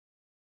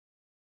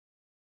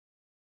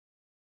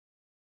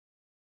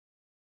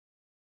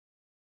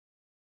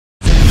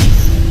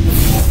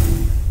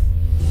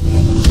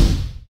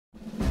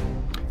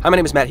Hi, my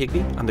name is Matt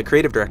Higbee. I'm the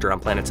creative director on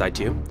PlanetSide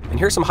 2, and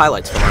here's some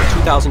highlights from our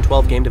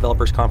 2012 Game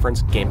Developers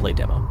Conference gameplay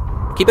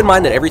demo. Keep in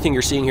mind that everything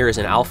you're seeing here is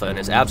in alpha and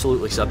is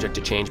absolutely subject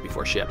to change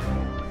before ship.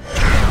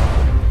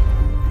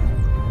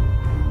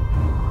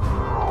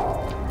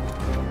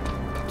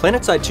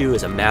 PlanetSide 2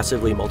 is a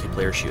massively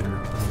multiplayer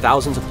shooter.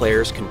 Thousands of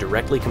players can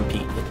directly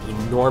compete in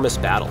enormous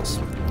battles.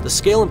 The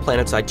scale in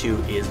PlanetSide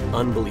 2 is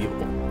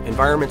unbelievable.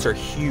 Environments are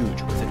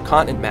huge, with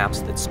continent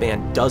maps that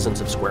span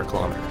dozens of square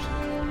kilometers.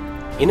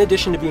 In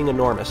addition to being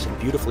enormous and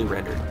beautifully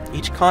rendered,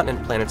 each continent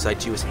in PlanetSide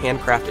 2 is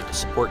handcrafted to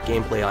support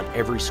gameplay on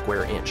every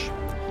square inch.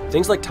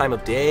 Things like time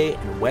of day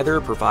and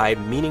weather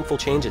provide meaningful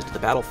changes to the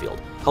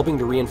battlefield, helping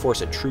to reinforce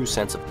a true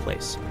sense of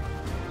place.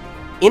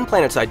 In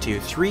PlanetSide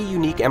 2, 3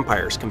 unique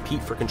empires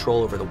compete for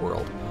control over the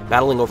world,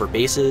 battling over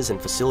bases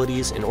and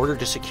facilities in order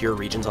to secure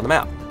regions on the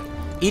map.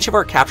 Each of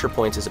our capture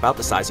points is about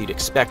the size you'd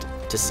expect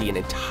to see an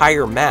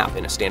entire map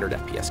in a standard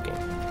FPS game.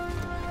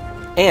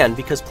 And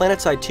because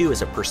PlanetSide 2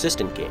 is a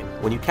persistent game,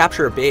 when you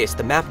capture a base,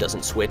 the map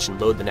doesn't switch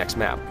and load the next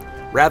map.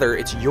 Rather,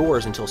 it's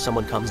yours until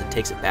someone comes and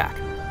takes it back.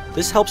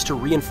 This helps to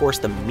reinforce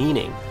the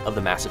meaning of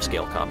the massive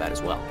scale combat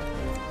as well.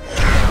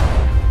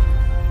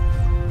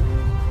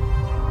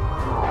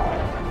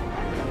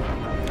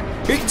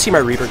 Here you can see my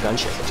Reaver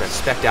gunship, which I've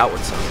spec'd out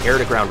with some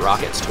air-to-ground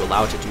rockets to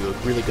allow it to do a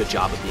really good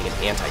job of being an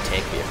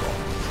anti-tank vehicle.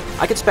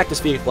 I could spec this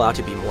vehicle out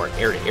to be more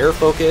air-to-air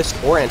focused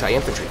or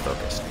anti-infantry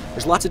focused.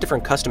 There's lots of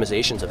different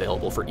customizations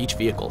available for each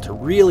vehicle to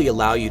really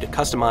allow you to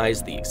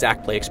customize the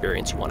exact play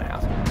experience you want to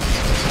have.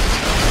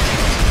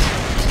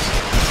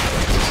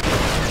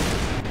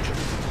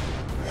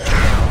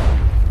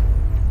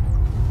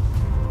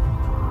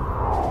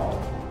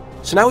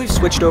 So now we've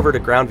switched over to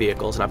ground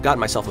vehicles and I've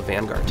gotten myself a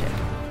Vanguard tank.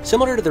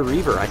 Similar to the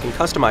Reaver, I can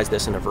customize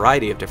this in a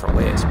variety of different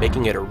ways,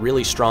 making it a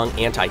really strong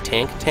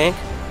anti-tank tank,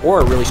 or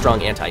a really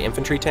strong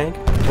anti-infantry tank,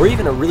 or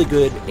even a really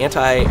good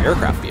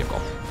anti-aircraft vehicle.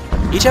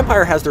 Each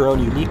empire has their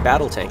own unique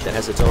battle tank that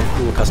has its own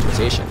cool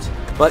customizations.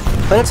 But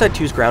PlanetSide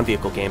 2's ground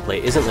vehicle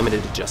gameplay isn't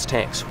limited to just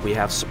tanks. We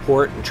have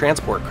support and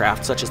transport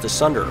craft such as the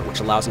Sunderer,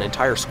 which allows an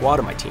entire squad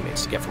of my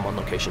teammates to get from one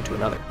location to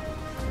another.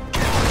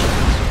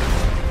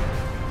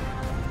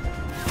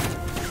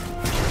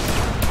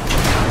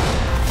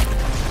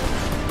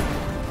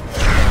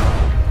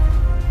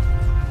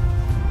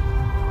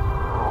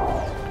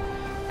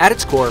 At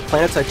its core,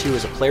 PlanetSide 2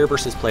 is a player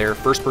versus player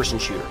first-person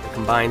shooter that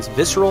combines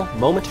visceral,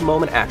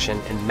 moment-to-moment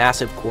action and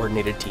massive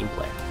coordinated team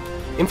play.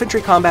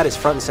 Infantry combat is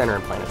front and center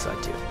in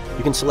PlanetSide 2.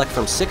 You can select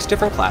from 6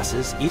 different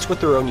classes, each with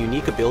their own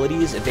unique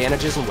abilities,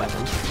 advantages, and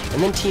weapons,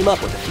 and then team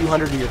up with a few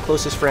hundred of your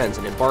closest friends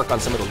and embark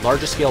on some of the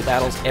largest scale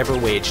battles ever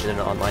waged in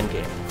an online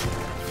game.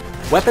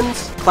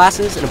 Weapons,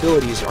 classes, and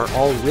abilities are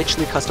all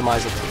richly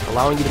customizable,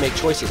 allowing you to make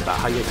choices about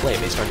how you'll play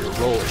based on your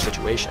role or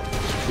situation.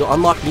 You'll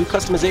unlock new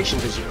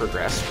customizations as you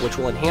progress, which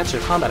will enhance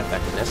your combat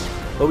effectiveness,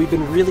 but we've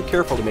been really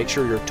careful to make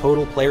sure your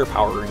total player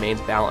power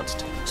remains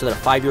balanced, so that a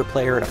 5-year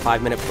player and a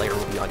 5-minute player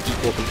will be on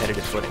equal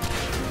competitive footing.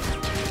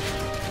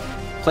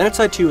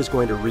 PlanetSide 2 is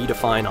going to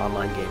redefine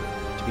online gaming.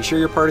 To be sure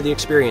you're part of the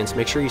experience,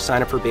 make sure you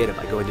sign up for beta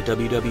by going to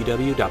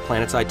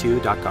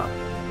www.planetside2.com.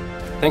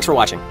 Thanks for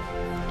watching.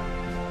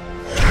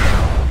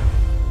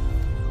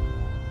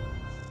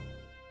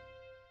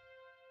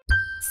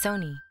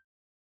 Sony.